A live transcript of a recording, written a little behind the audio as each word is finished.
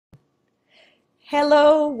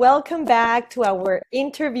Hello, welcome back to our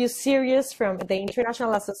interview series from the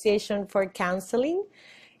International Association for Counseling.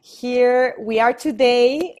 Here we are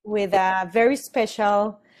today with a very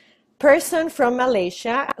special person from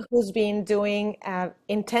Malaysia who's been doing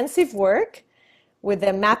intensive work with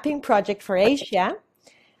the mapping project for Asia.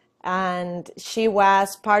 And she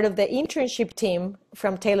was part of the internship team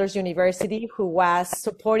from Taylor's University who was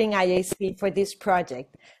supporting IAC for this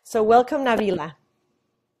project. So welcome, Nabilah.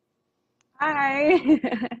 Hi.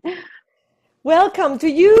 Welcome.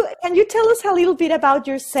 Can you tell us a little bit about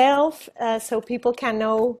yourself so people can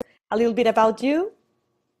know a little bit about you?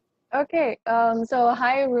 Okay, so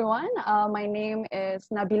hi everyone. My name is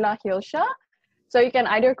Nabilah Hilsha. So you can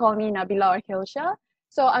either call me Nabilah or Hilsha.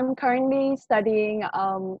 So I'm currently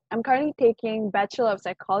taking Bachelor of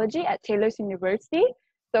Psychology at Taylor's University.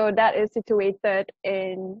 So that is situated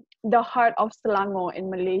in the heart of Selangor in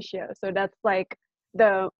Malaysia. So that's like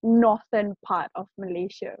the northern part of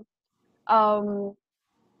Malaysia. Um,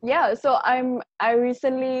 Yeah, so I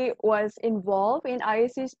recently was involved in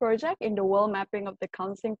IAC's project in the world mapping of the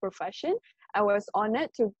counseling profession. I was honored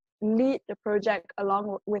to lead the project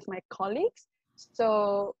along with my colleagues.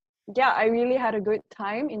 So yeah, I really had a good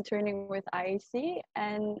time interning with IAC,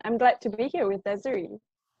 and I'm glad to be here with Desiree.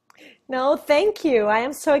 No, thank you. I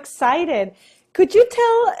am so excited. Could you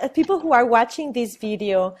tell people who are watching this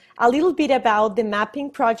video a little bit about the mapping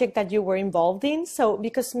project that you were involved in? So,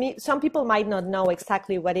 because some people might not know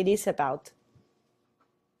exactly what it is about.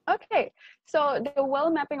 Okay, so the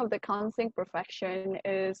world mapping of the counseling profession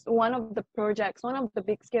is one of the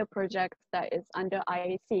big scale projects that is under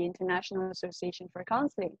IAC, International Association for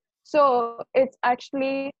Counseling. So it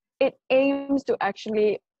aims to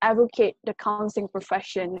actually advocate the counseling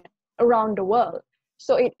profession around the world.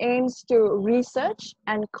 So it aims to research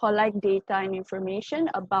and collect data and information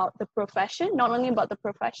about the profession, not only about the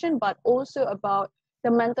profession, but also about the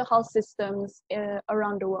mental health systems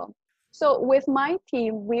around the world. So with my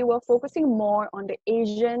team, we were focusing more on the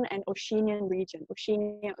Asian and Oceanian region,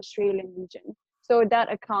 Oceania, Australian region. So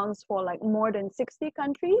that accounts for like more than 60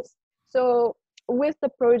 countries. So with the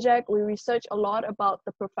project, we research a lot about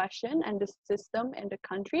the profession and the system and the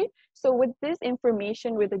country. So with this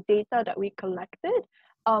information, with the data that we collected,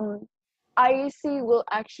 IAC will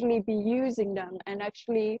actually be using them and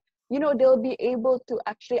actually, they'll be able to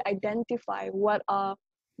actually identify what are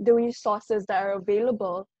the resources that are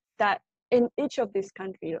available that in each of these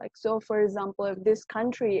country. Like, so for example, if this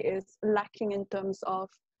country is lacking in terms of,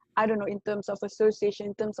 I don't know, in terms of association,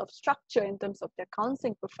 in terms of structure, in terms of their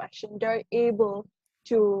counseling profession, they're able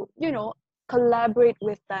to, collaborate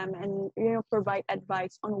with them and, provide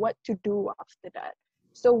advice on what to do after that.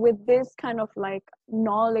 So with this kind of like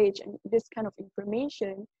knowledge and this kind of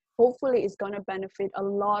information, hopefully it's going to benefit a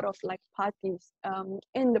lot of like parties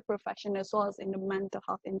in the profession as well as in the mental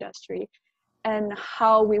health industry, and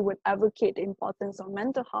how we would advocate the importance of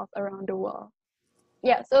mental health around the world.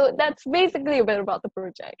 Yeah, so that's basically a bit about the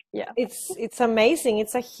project. Yeah. It's amazing.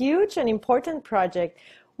 It's a huge and important project.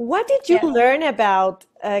 What did you Yes. learn about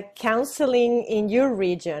counseling in your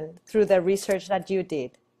region through the research that you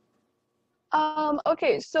did?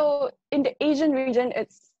 Okay, so in the Asian region,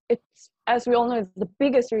 it's as we all know, it's the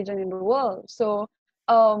biggest region in the world.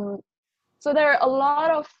 Um, so there are a lot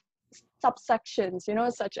of subsections,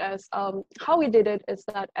 such as how we did it is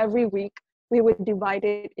that every week we would divide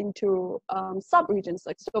it into sub-regions.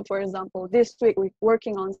 Like, so for example, this week we're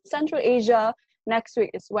working on Central Asia, next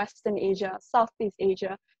week is Western Asia, Southeast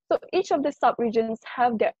Asia. So each of the sub-regions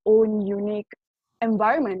have their own unique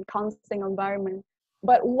environment, counseling environment.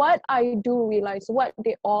 But what I do realize, what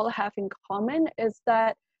they all have in common is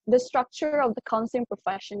that the structure of the counseling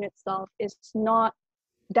profession itself is not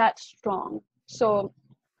that strong. So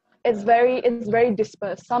it's very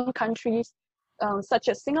dispersed. Some countries, such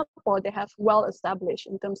as Singapore, they have well established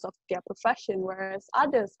in terms of their profession, whereas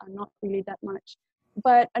others are not really that much.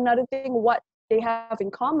 But another thing, what they have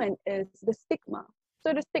in common is the stigma.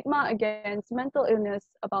 So the stigma against mental illness,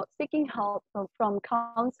 about seeking help from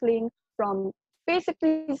counseling, from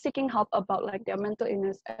basically seeking help about like their mental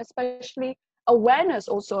illness, especially awareness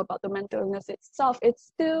also about the mental illness itself, it's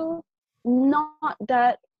still not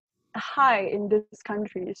that high in this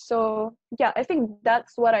country. So yeah, I think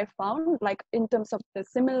that's what I found, like in terms of the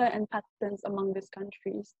similar and patterns among these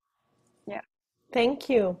countries. Yeah. Thank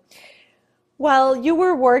you. While you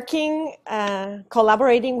were working,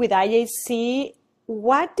 collaborating with IAC,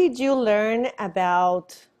 what did you learn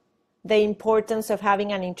about the importance of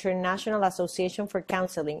having an international association for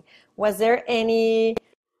counseling? Was there any,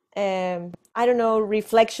 I don't know,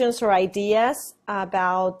 reflections or ideas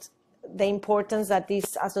about the importance that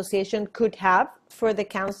this association could have for the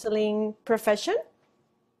counseling profession?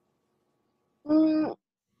 Mm,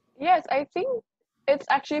 yes, I think it's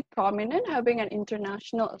actually prominent having an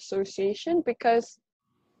international association because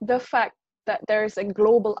the fact that there is a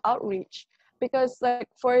global outreach. Because, like,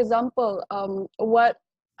 for example, what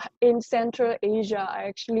in Central Asia I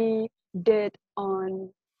actually did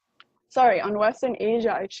on Western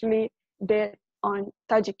Asia I actually did on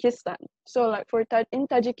Tajikistan. So, like, in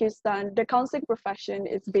Tajikistan, the counseling profession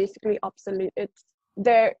is basically obsolete. It's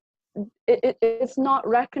there. It's not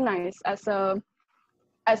recognized as a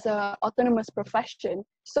autonomous profession.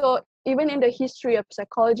 So even in the history of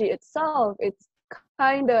psychology itself, it's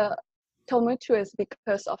kind of tumultuous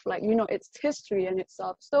because of, like, its history and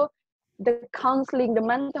itself. So the counseling, the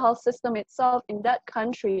mental health system itself in that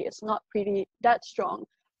country is not pretty that strong.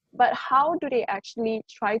 But how do they actually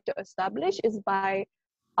try to establish is by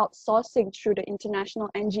outsourcing through the international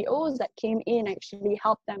NGOs that came in, actually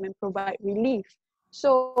help them and provide relief.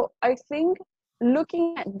 So I think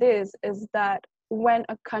looking at this is that when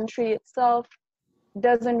a country itself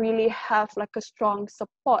doesn't really have like a strong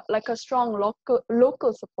support, like a strong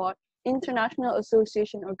local support, international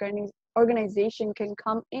association organization can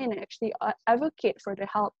come in and actually advocate for the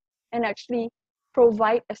help and actually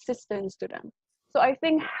provide assistance to them. So I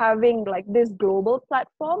think having like this global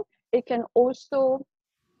platform, it can also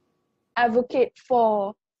advocate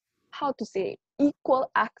for, how to say, equal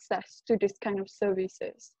access to this kind of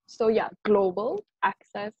services. So yeah, global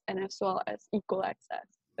access and as well as equal access.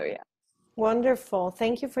 So yeah. Wonderful.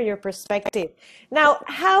 Thank you for your perspective. Now,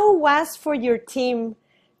 how was for your team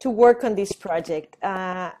to work on this project?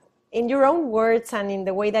 In your own words and in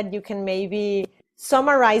the way that you can maybe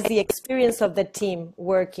summarize the experience of the team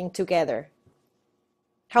working together.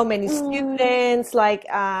 How many students, like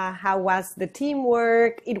how was the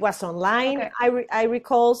teamwork? It was online, Okay. I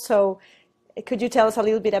recall. So could you tell us a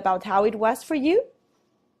little bit about how it was for you?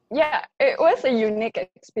 Yeah, it was a unique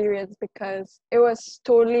experience because it was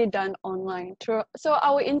totally done online. So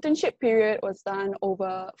our internship period was done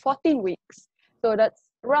over 14 weeks. So that's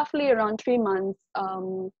roughly around 3 months,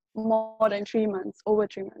 more than 3 months, over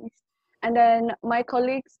 3 months. And then my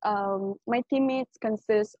colleagues, my teammates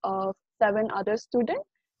consist of 7 other students.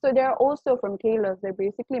 So they're also from Taylor's. They're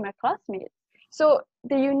basically my classmates. So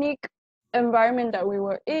the unique environment that we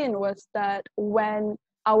were in was that when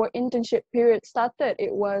our internship period started,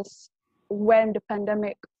 it was when the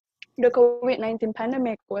COVID-19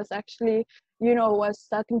 pandemic was actually, was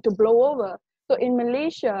starting to blow over. So in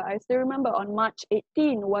Malaysia, I still remember on March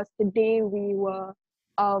 18 was the day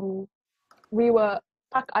um, we were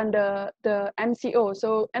stuck under the MCO.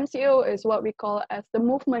 So MCO is what we call as the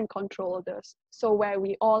movement control orders. So where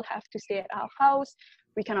we all have to stay at our house,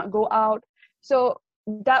 we cannot go out. So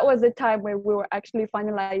that was the time where we were actually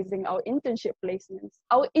finalizing our internship placements,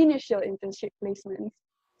 our initial internship placements.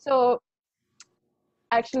 So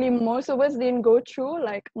actually most of us didn't go through,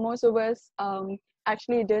 like most of us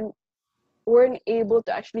actually weren't able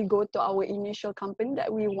to actually go to our initial company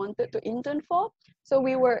that we wanted to intern for. So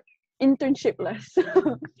we were internshipless.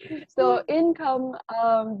 So in come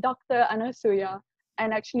Dr. Anasuya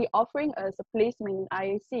and actually offering us a placement in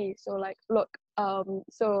IAC. So like, look,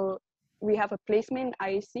 so we have a placement in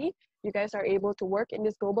IAC. You guys are able to work in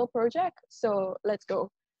this global project. So let's go.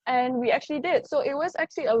 And we actually did. So it was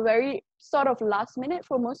actually a very sort of last minute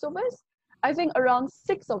for most of us. I think around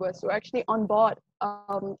 6 of us were actually on board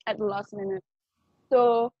at the last minute.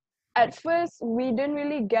 So at first, we didn't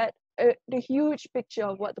really get the huge picture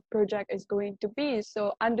of what the project is going to be.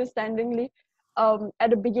 So understandingly, at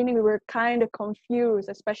the beginning, we were kind of confused,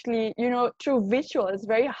 especially, through visual. It's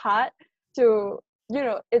very hard to,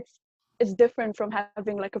 it's different from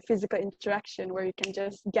having like a physical interaction where you can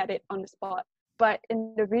just get it on the spot. But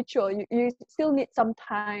in the virtual, you still need some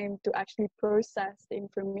time to actually process the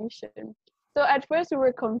information. So at first we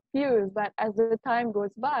were confused, but as the time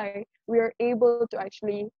goes by, we are able to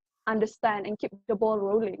actually understand and keep the ball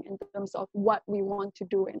rolling in terms of what we want to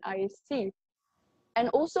do in ISC. And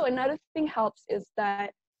also another thing helps is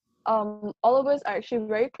that all of us are actually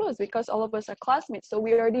very close because all of us are classmates, so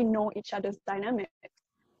we already know each other's dynamics.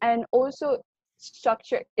 And also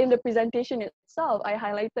structure in the presentation itself, I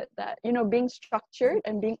highlighted that, being structured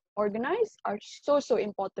and being organized are so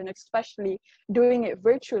important, especially doing it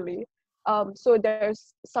virtually. So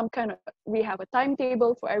there's we have a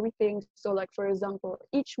timetable for everything. So like, for example,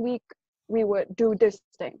 each week we would do this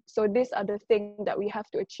thing. So these are the things that we have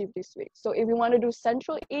to achieve this week. So if we want to do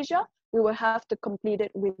Central Asia, we will have to complete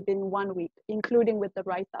it within 1 week, including with the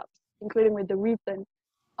write-ups, including with the written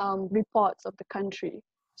reports of the country.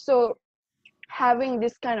 So having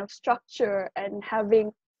this kind of structure and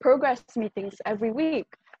having progress meetings every week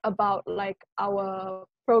about like our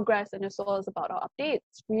progress and as well as about our updates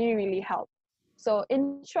really help. So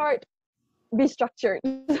in short, be structured.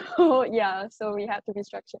 So yeah, so we had to be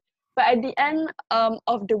structured. But at the end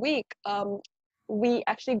of the week, we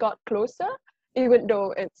actually got closer, even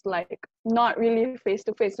though it's like not really face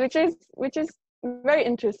to face, which is very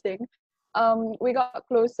interesting. We got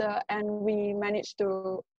closer and we managed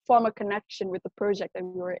to form a connection with the project that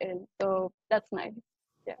we were in. So that's nice.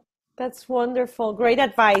 Yeah. That's wonderful. Great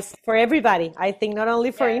advice for everybody. I think not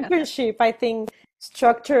only for Yeah. internship, I think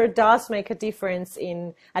structure does make a difference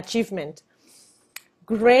in achievement.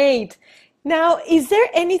 Great. Now, is there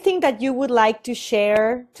anything that you would like to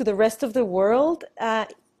share to the rest of the world?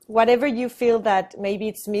 Whatever you feel that maybe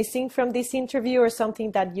it's missing from this interview or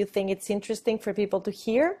something that you think it's interesting for people to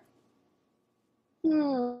hear?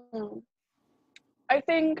 Hmm. I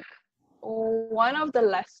think one of the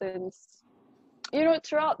lessons,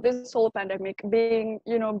 throughout this whole pandemic, being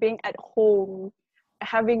at home,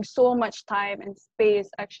 having so much time and space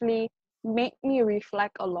actually made me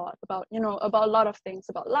reflect a lot about a lot of things,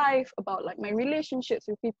 about life, about like my relationships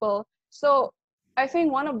with people. So I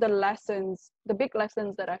think one of the big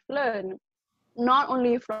lessons that I've learned, not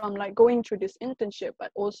only from like going through this internship,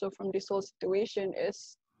 but also from this whole situation,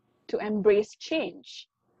 is to embrace change,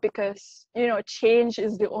 because change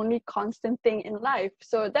is the only constant thing in life.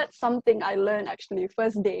 So that's something I learned actually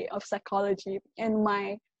first day of psychology in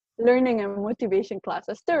my learning and motivation class.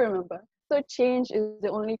 I still remember. So change is the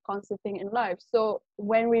only constant thing in life. So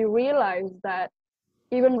when we realize that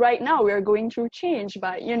even right now we are going through change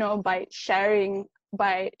by sharing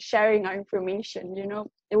our information,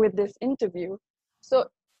 with this interview. So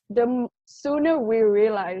the sooner we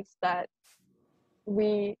realize that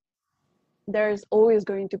we there's always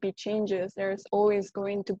going to be changes, there's always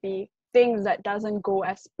going to be things that doesn't go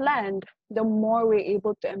as planned, the more we're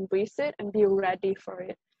able to embrace it and be ready for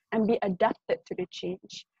it and be adapted to the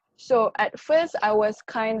change. So at first I was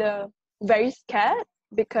kind of very scared,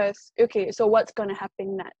 because okay, so what's going to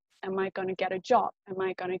happen next? Am I going to get a job? Am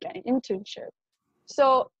I going to get an internship?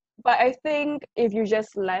 So but I think if you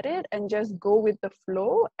just let it and just go with the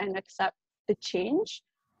flow and accept the change,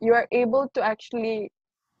 you are able to actually,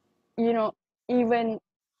 you know, even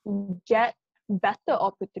get better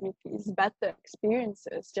opportunities, better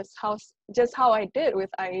experiences, just how I did with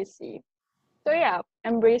IAC. So yeah,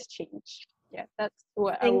 embrace change. Yeah, that's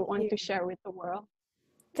what I Thank would want you. to share with the world.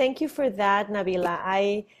 Thank you for that,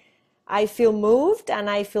 Nabila. I feel moved and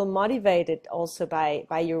I feel motivated also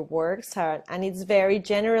by your works, and it's very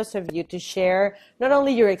generous of you to share not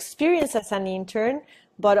only your experience as an intern,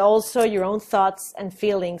 but also your own thoughts and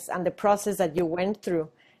feelings and the process that you went through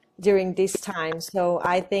during this time. So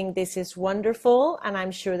I think this is wonderful, and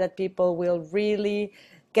I'm sure that people will really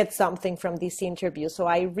get something from this interview. So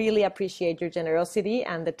I really appreciate your generosity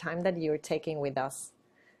and the time that you're taking with us.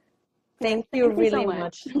 Yeah, Thank you thank you so really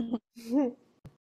much. much.